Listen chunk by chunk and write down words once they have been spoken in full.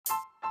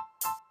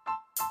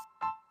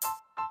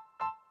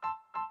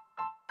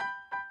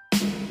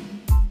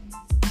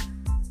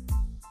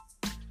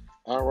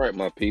All right,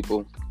 my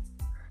people.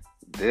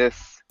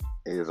 This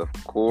is, of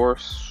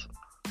course,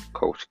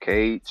 Coach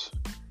Cage.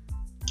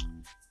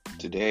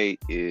 Today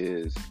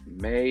is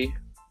May,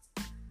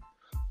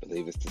 I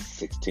believe it's the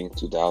 16th,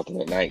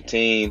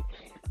 2019.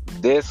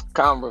 This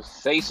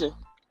conversation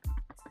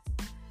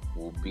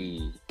will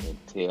be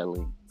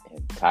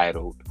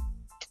entitled,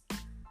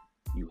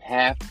 You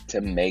Have to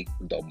Make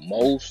the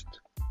Most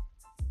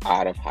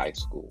Out of High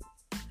School.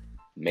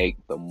 Make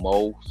the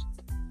most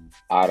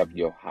out of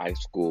your high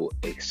school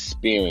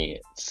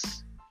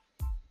experience.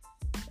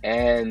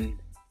 And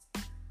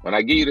when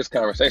I give you this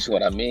conversation,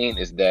 what I mean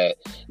is that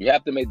you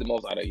have to make the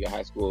most out of your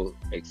high school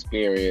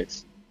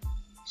experience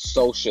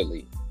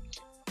socially.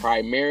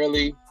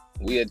 Primarily,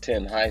 we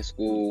attend high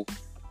school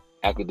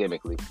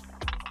academically.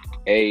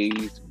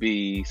 A's,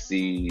 B's,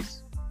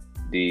 C's,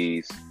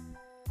 D's,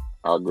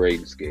 our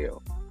grading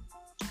scale.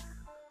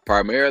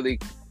 Primarily,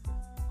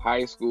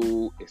 high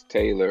school is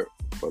tailored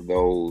for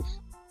those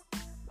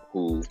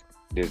who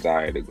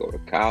desire to go to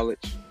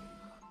college.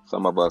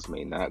 Some of us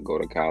may not go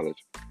to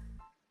college,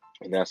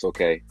 and that's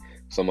okay.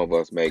 Some of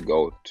us may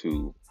go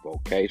to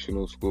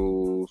vocational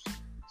schools.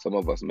 Some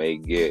of us may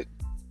get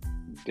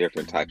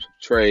different types of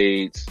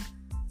trades.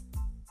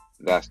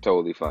 That's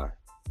totally fine.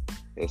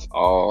 It's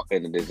all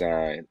in the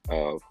design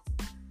of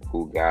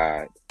who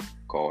God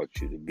called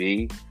you to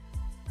be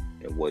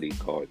and what He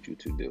called you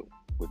to do,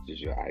 which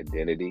is your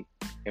identity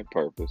and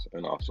purpose,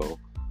 and also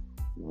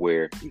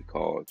where He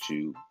called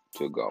you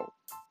to go.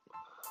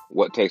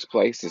 What takes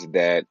place is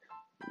that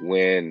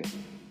when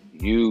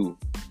you,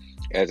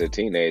 as a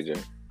teenager,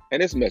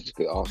 and this message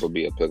could also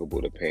be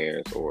applicable to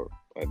parents or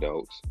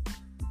adults.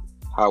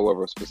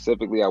 However,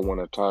 specifically, I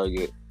want to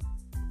target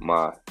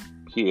my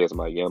kids,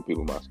 my young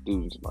people, my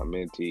students, my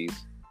mentees.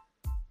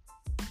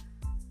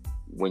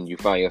 When you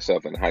find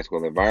yourself in a high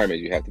school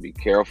environment, you have to be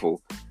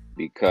careful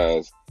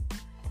because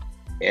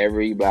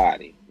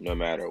everybody, no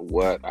matter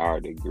what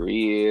our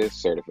degree is,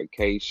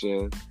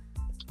 certification,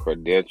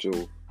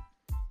 credential,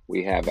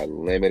 we have a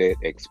limited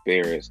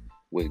experience,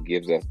 which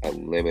gives us a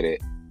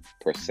limited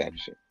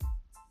perception,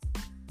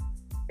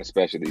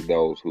 especially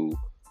those who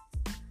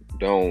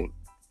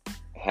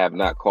have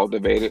not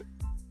cultivated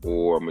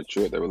or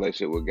matured their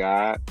relationship with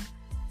God.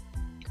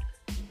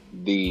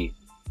 The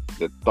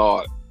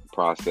thought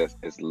process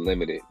is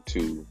limited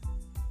to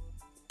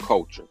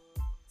culture,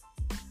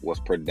 what's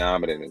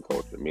predominant in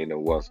culture,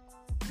 meaning what's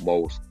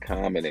most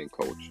common in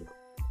culture.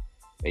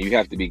 And you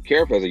have to be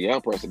careful as a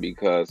young person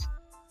because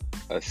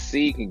a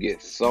seed can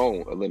get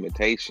sown, a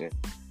limitation,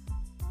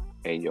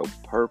 and your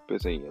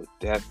purpose and your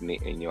destiny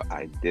and your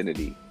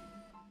identity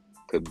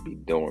could be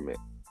dormant,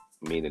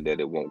 meaning that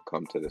it won't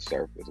come to the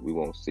surface. We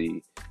won't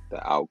see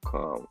the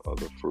outcome of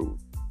the fruit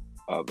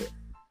of it.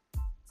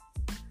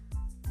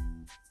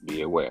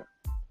 Be aware.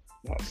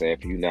 Not saying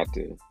for you not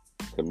to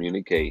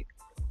communicate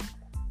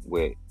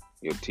with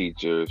your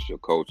teachers, your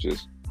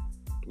coaches,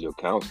 your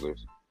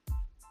counselors.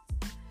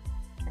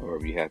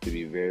 However, you have to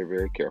be very,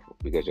 very careful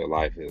because your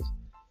life is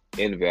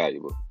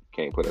invaluable.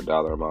 Can't put a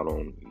dollar amount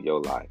on your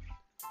life.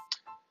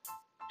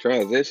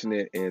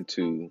 Transitioning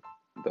into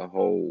the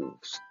whole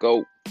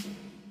scope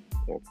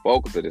or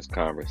focus of this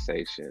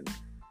conversation,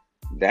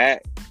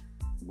 that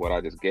what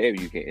I just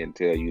gave you can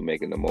entail you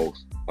making the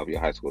most of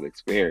your high school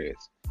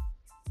experience.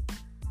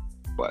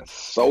 But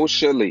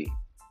socially,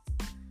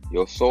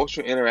 your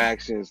social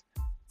interactions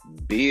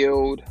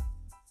build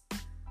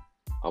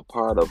a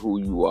part of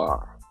who you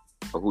are,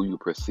 or who you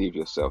perceive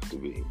yourself to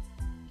be.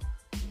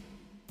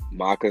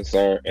 My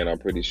concern, and I'm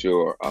pretty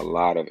sure a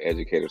lot of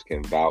educators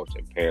can vouch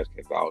and parents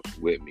can vouch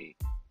with me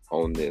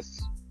on this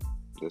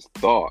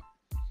thought,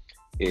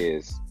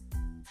 is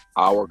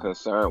our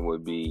concern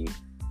would be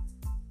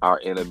our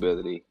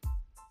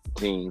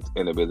teens'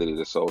 inability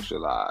to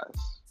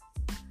socialize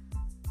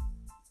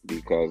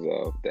because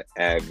of the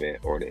advent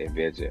or the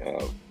invention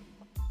of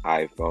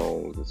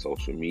iPhones and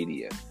social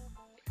media,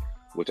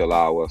 which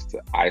allow us to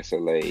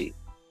isolate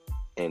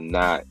and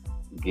not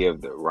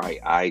give the right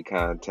eye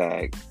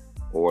contact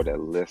or the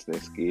listening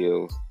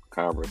skills,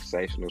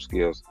 conversational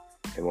skills,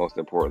 and most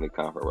importantly,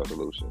 conflict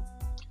resolution.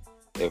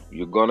 If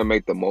you're going to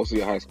make the most of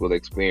your high school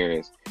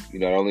experience, you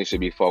not only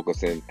should be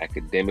focusing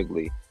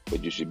academically,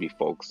 but you should be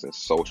focusing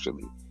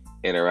socially,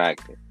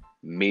 interacting,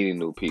 meeting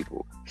new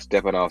people,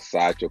 stepping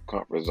outside your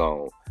comfort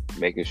zone,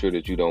 making sure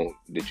that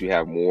you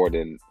have more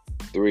than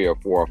 3 or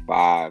 4 or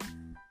 5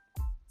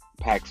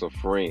 packs of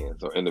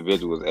friends or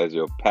individuals as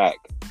your pack.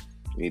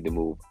 You need to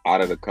move out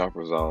of the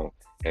comfort zone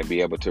and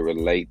be able to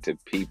relate to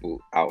people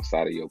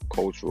outside of your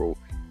cultural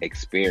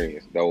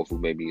experience, those who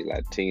may be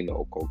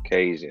Latino,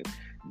 Caucasian,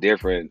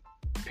 different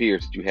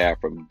peers that you have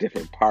from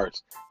different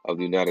parts of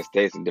the United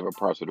States and different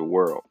parts of the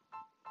world.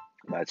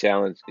 My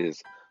challenge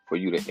is for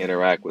you to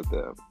interact with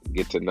them,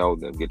 get to know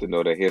them, get to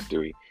know their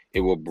history.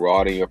 It will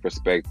broaden your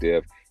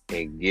perspective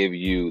and give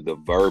you the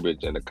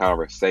verbiage and the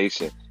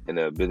conversation and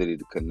the ability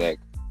to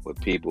connect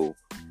with people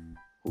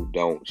who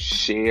don't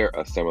share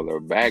a similar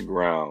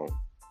background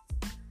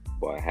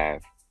but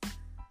have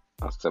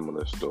a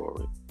similar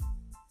story.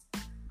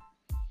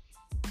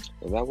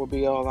 And that would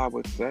be all I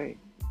would say.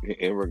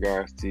 in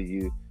regards to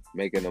you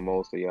making the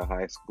most of your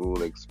high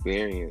school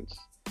experience.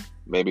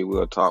 Maybe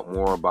we'll talk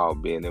more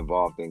about being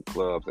involved in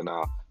clubs, and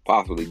I'll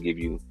possibly give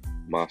you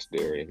my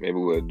story. Maybe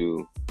we'll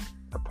do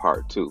a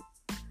part two.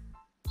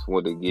 Just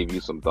wanted to give you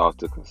some thoughts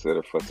to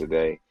consider for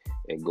today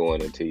and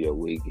going into your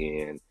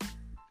weekend.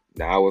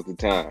 Now is the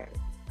time.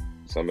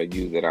 Some of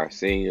you that are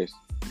seniors,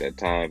 that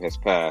time has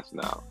passed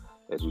now.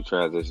 As you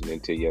transition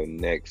into your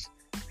next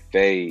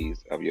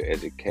phase of your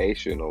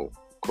educational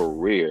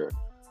career,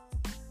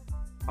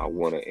 I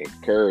want to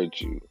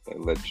encourage you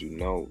and let you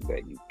know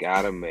that you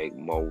got to make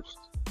most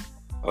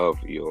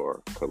of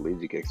your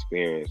collegiate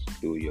experience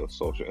through your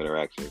social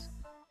interactions.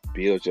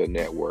 Build your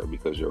network,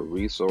 because your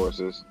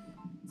resources,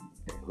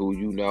 who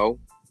you know,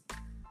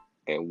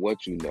 and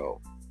what you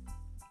know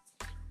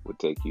will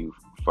take you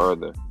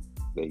further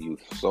than you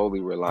solely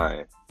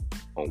relying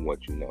on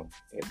what you know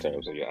in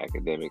terms of your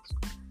academics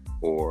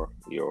or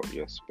your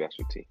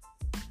specialty.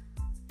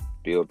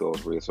 Build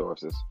those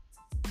resources.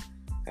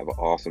 Have an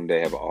awesome day.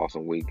 Have an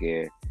awesome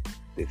weekend.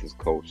 This is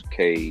Coach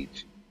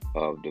Cage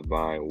of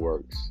Divine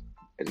Works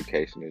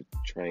Education and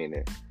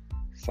Training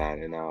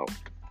signing out.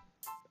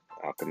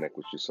 I'll connect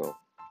with you soon.